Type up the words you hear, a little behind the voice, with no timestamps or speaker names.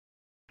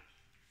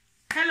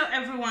Hello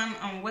everyone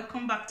and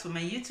welcome back to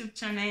my YouTube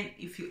channel.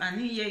 If you are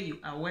new here, you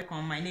are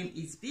welcome. My name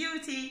is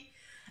Beauty,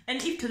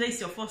 and if today is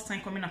your first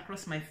time coming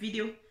across my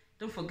video,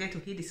 don't forget to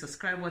hit the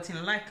subscribe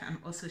button, like, and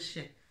also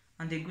share,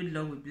 and the good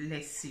Lord will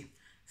bless you.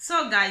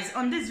 So guys,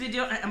 on this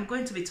video I am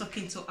going to be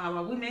talking to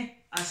our women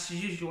as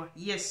usual.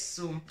 Yes,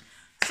 so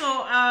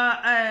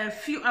a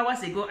few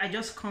hours ago I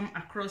just come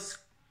across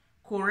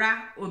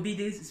Kora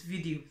Obide's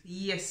video.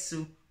 Yes,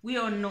 so we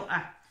all know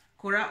her,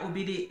 Kora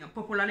Obide,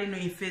 popularly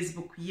known in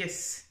Facebook.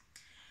 Yes.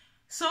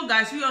 So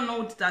guys, we all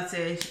know that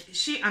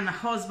she and her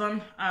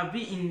husband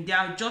they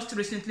are just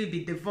recently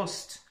be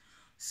divorced.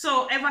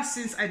 So ever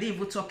since I didn't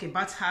even talk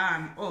about her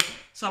and all,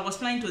 so I was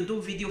planning to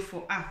do video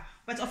for her.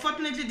 But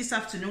unfortunately this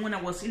afternoon when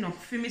I was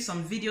filming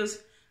some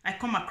videos, I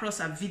come across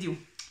a video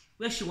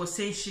where she was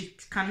saying she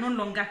can no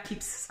longer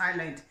keep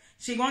silent.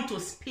 She want to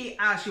speak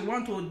out, she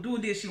want to do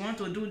this, she want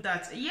to do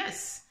that.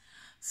 Yes.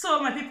 So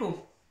my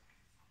people,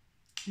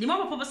 the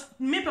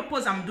main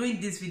purpose I'm doing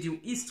this video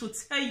is to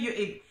tell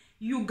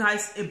you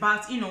guys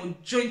about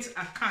joint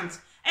account.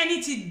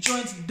 Anything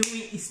joint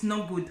doing is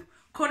not good.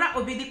 Kora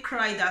Obide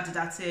cried out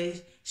that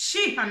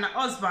she and her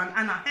husband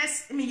and her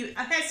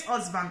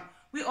ex-husband,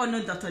 we all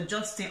know Dr.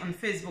 Justin on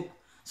Facebook,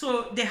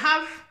 so they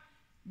have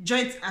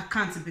joint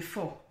accounts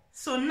before.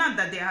 So now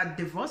that they are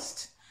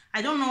divorced,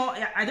 I don't know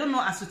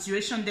a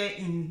situation there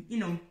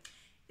in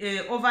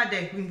over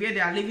there where they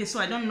are living, so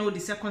I don't know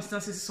the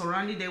circumstances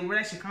surrounding them,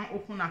 whether she can't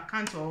open an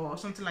account or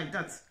something like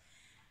that.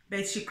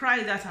 But she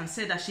cried out and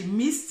said that she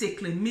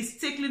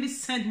mistakenly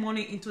sent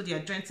money into their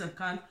joint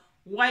account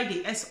while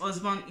the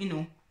ex-husband,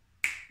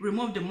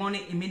 removed the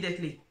money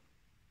immediately.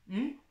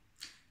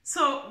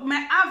 So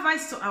my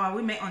advice to our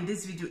women on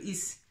this video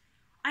is,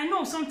 I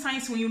know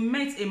sometimes when you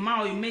meet a man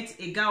or you meet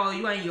a girl or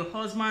you are your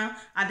husband,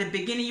 at the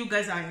beginning you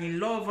guys are in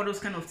love, all those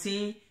kind of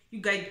things.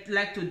 You guys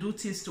like to do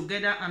things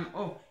together and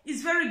all.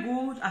 It's very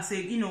good as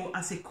a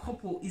as a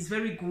couple. It's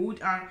very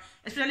good, and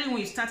especially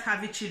when you start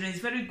having children, it's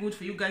very good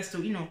for you guys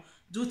to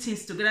do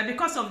things together,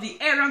 because of the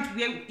era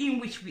in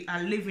which we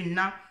are living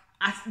now.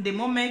 At the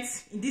moment,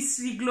 in this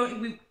siglo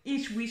in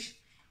which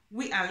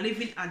we are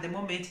living at the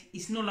moment,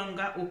 is no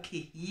longer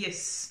okay.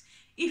 Yes,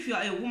 if you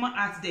are a woman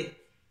out there,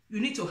 you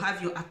need to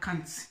have your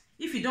account.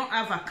 If you don't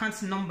have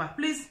account number,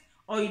 please,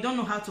 or you don't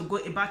know how to go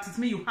about it,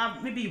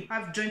 maybe you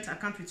have joint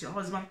account with your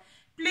husband,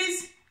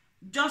 please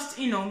just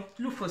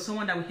look for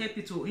someone that will help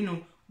you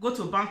to go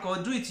to bank, or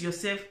do it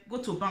yourself. Go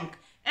to bank.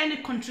 Any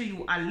country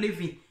you are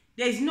living,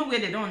 there is no way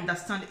they don't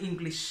understand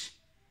English.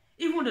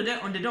 Even though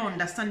they don't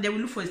understand, they will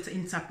look for an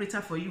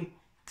interpreter for you.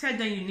 Tell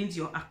them you need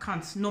your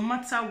account. No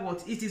matter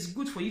what, it is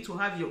good for you to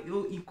have your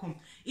own income.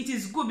 It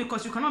is good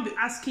because you cannot be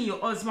asking your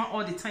husband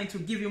all the time to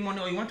give you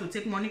money, or you want to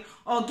take money,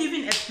 or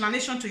giving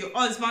explanation to your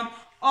husband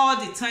all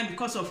the time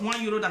because of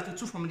 €1 that you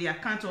took from the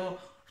account, or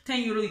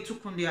 €10 you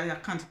took from their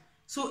account.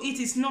 So it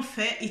is not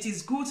fair. It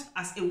is good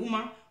as a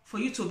woman for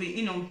you to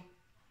be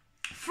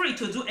free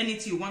to do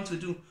anything you want to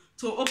do,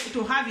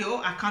 to have your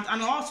own account,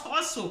 and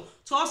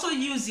also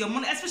use your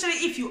money, especially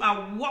if you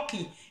are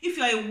working. If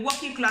you are a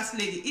working class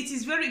lady, it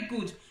is very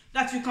good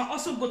that you can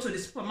also go to the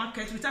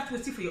supermarket without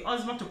waiting for your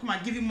husband to come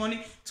and give you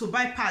money to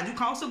buy pad. You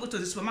can also go to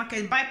the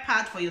supermarket, buy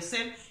pad for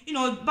yourself,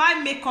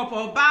 buy makeup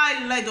or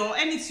buy leather or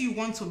anything you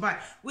want to buy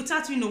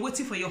without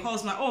waiting for your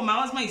husband. Oh, my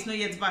husband is not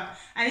yet back,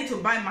 I need to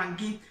buy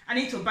Maggi, I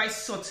need to buy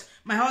salt,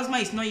 my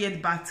husband is not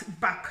yet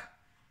back.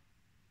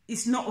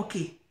 It's not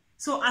okay.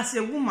 So as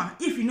a woman,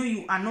 if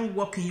you are not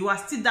working, you are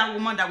still that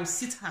woman that will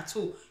sit at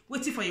home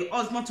waiting for your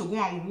husband to go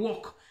and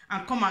work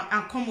and come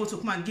out to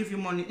come and give you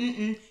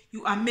money.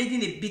 You are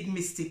making a big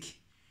mistake.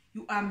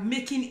 You are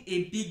making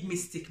a big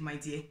mistake, my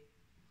dear.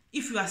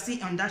 If you are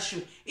still on that show,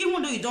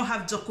 even though you don't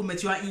have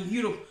documents, you are in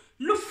Europe,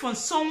 look for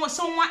someone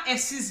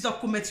else's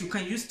document you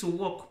can use to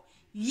work.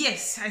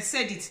 Yes, I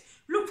said it.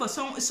 Look for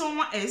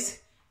someone else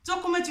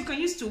document you can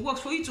use to work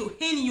for you to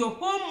earn your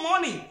whole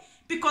money.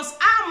 Because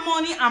our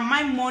money and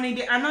my money,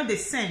 they are not the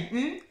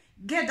same.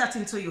 Get that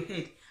into your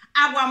head.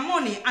 Our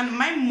money and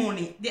my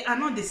money, they are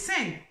not the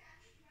same.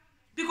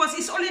 Because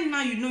it's only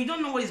now you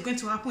don't know what is going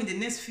to happen in the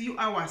next few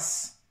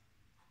hours.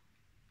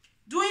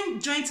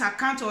 Doing joint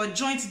account or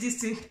joint this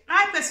thing,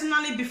 I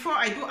personally, before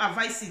I do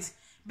advise it,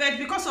 but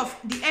because of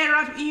the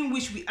era in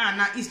which we are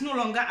now, it's no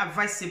longer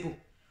advisable.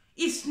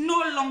 It's no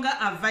longer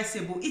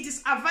advisable. It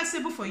is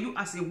advisable for you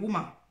as a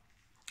woman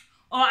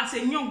or as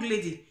a young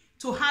lady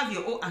to have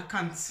your own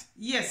account.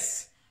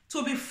 Yes,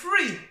 to be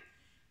free.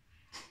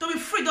 To be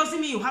free doesn't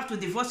mean you have to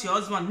divorce your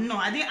husband. No,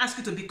 I didn't ask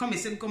you to become a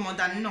single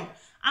mother. No,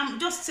 I'm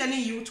just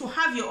telling you to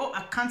have your own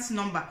account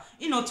number.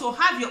 To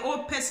have your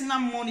own personal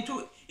money.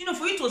 For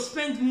you to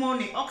spend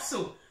money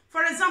also.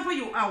 For example,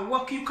 you are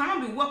working. You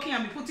cannot be working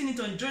and be putting it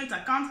on joint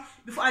account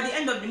before at the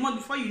end of the month.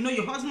 Before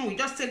your husband will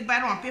just take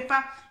biro and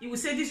paper. He will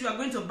say, this you are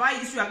going to buy.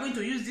 This you are going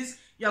to use. This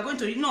you are going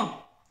to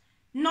no.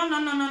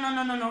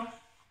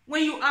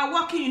 When you are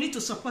working, you need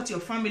to support your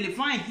family.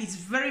 Fine, it's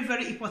very,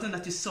 very important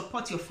that you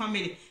support your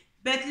family.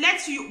 But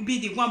let you be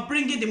the one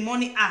bringing the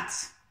money out.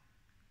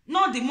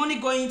 Not the money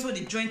going into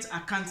the joint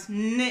account.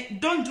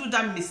 Don't do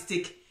that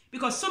mistake.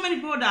 Because so many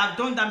people that have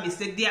done that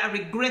mistake, they are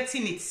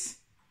regretting it.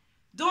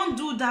 Don't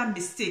do that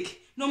mistake.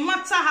 No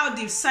matter how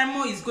the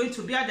sermon is going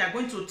to be, how they're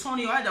going to turn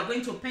it, how they're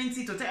going to paint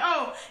it, to say,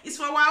 oh, it's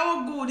for our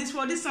own good, it's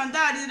for this and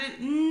that.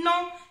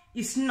 No,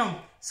 it's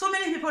not. So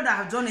many people that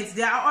have done it,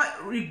 they are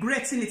all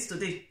regretting it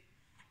today.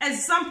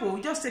 Example,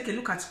 just take a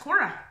look at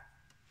Korah.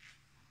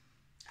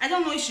 I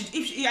don't know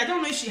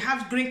if she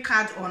has green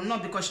card or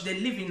not, because they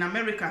live in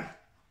America.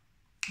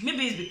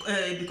 Maybe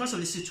it's because of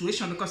the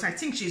situation, because I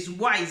think she's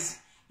wise.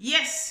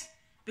 Yes,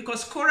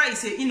 because Korah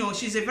is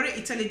she's a very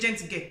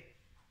intelligent girl.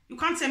 You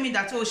can't tell me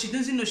that, oh, she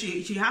doesn't know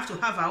she have to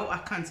have her own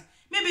account.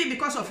 Maybe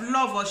because of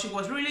love, or she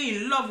was really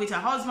in love with her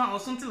husband or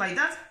something like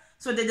that.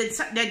 So they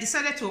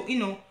decided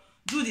to,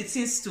 do the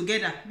things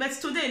together. But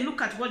today,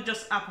 look at what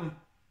just happened.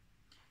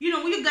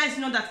 You guys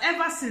know that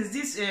ever since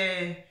this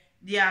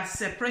their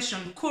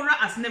separation, Korah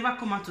has never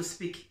come out to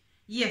speak.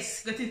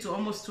 Yes, getting to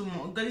almost 2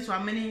 months. Getting to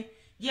how many?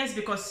 Yes,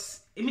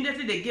 because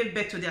immediately they gave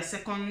birth to their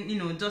second,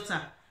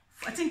 daughter.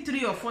 I think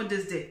 3 or 4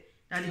 days there,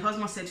 that the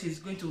husband said he's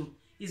going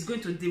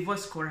to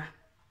divorce Korah.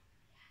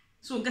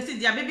 So getting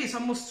their baby is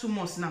almost 2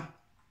 months now.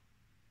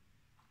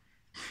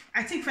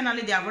 I think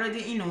finally they have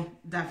already,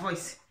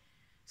 divorced.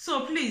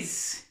 So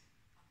please,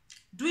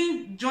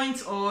 doing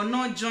joint or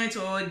not joint,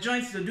 or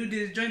joint to do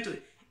this, joint to,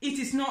 it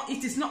is not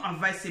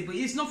advisable. It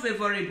is not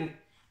favorable,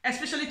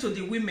 especially to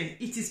the women.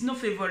 It is not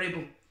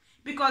favorable,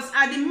 because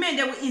at the men,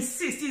 they will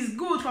insist it's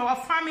good for our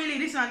family,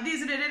 this and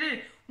this.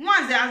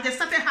 Once they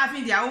started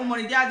having their own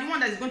money, they are the one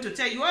that is going to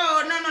tell you,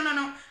 oh,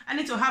 no, I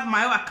need to have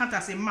my own account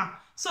as a man.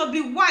 So be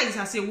wise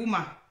as a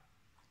woman.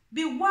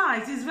 Be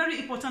wise. It's very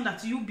important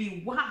that you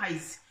be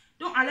wise.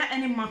 Don't allow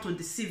any man to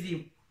deceive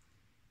you.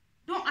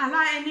 Don't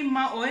allow any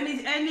man or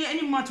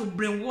any man to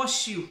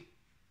brainwash you.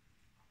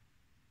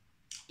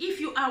 If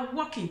you are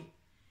working,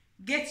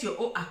 get your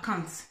own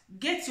account.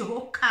 Get your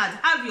own card.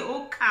 Have your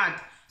own card.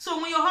 So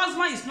when your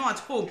husband is not at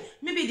home,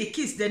 maybe the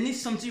kids, they need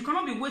something. You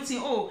cannot be waiting,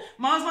 oh,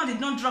 my husband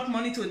did not drop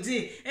money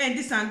today, and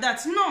this and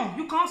that. No,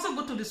 you can also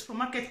go to the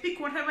supermarket, pick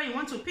whatever you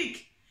want to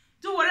pick.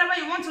 Do whatever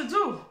you want to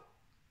do.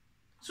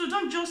 So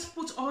don't just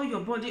put all your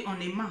body on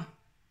a man.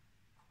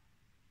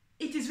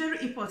 It is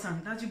very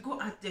important that you go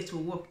out there to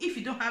work. If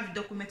you don't have a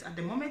document at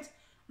the moment,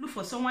 look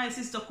for someone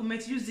else's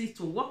document, use it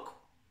to work.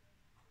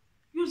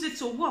 Use it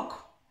to work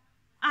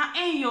and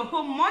earn your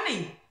own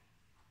money.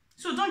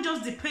 So don't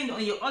just depend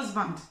on your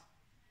husband.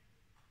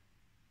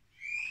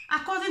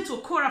 According to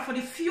Korah, for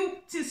the few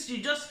things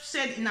she just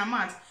said in her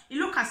mouth, it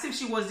looked as if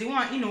she was the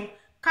one,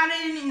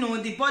 carrying,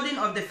 the burden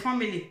of the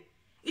family.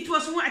 It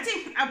was, I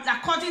think,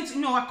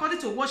 according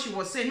to what she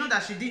was saying, not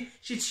that she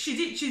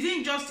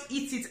didn't just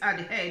eat it at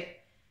the head.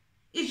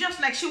 It's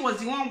just like she was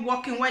the one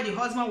working while the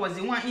husband was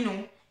the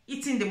one,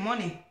 eating the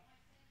money.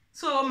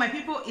 So my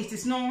people, it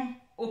is not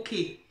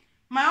okay.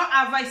 My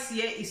own advice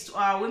here is to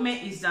our women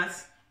is that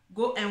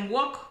go and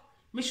work.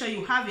 Make sure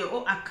you have your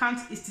own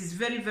account. It is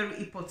very, very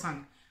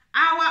important.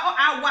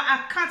 Our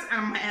account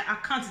and my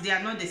account, they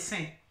are not the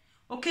same.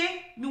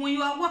 Okay? But when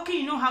you are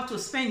working, you know how to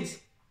spend.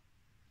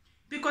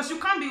 Because you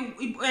can't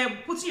be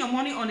putting your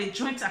money on a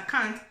joint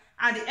account.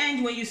 At the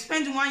end, when you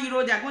spend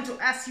 €1, they are going to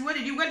ask you, where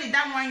did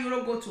that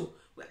 €1 go to?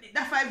 Where did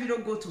that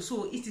 €5 go to?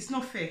 So it is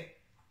not fair.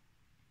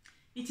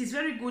 It is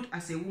very good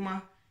as a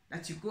woman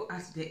that you go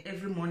out there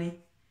every morning,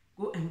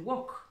 go and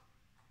work.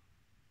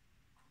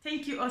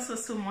 Thank you also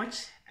so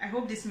much. I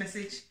hope this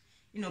message,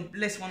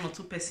 bless 1 or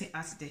 2 persons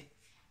out there.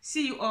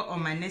 See you all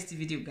on my next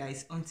video,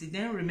 guys. Until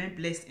then, remain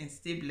blessed and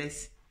stay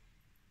blessed.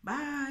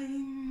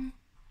 Bye.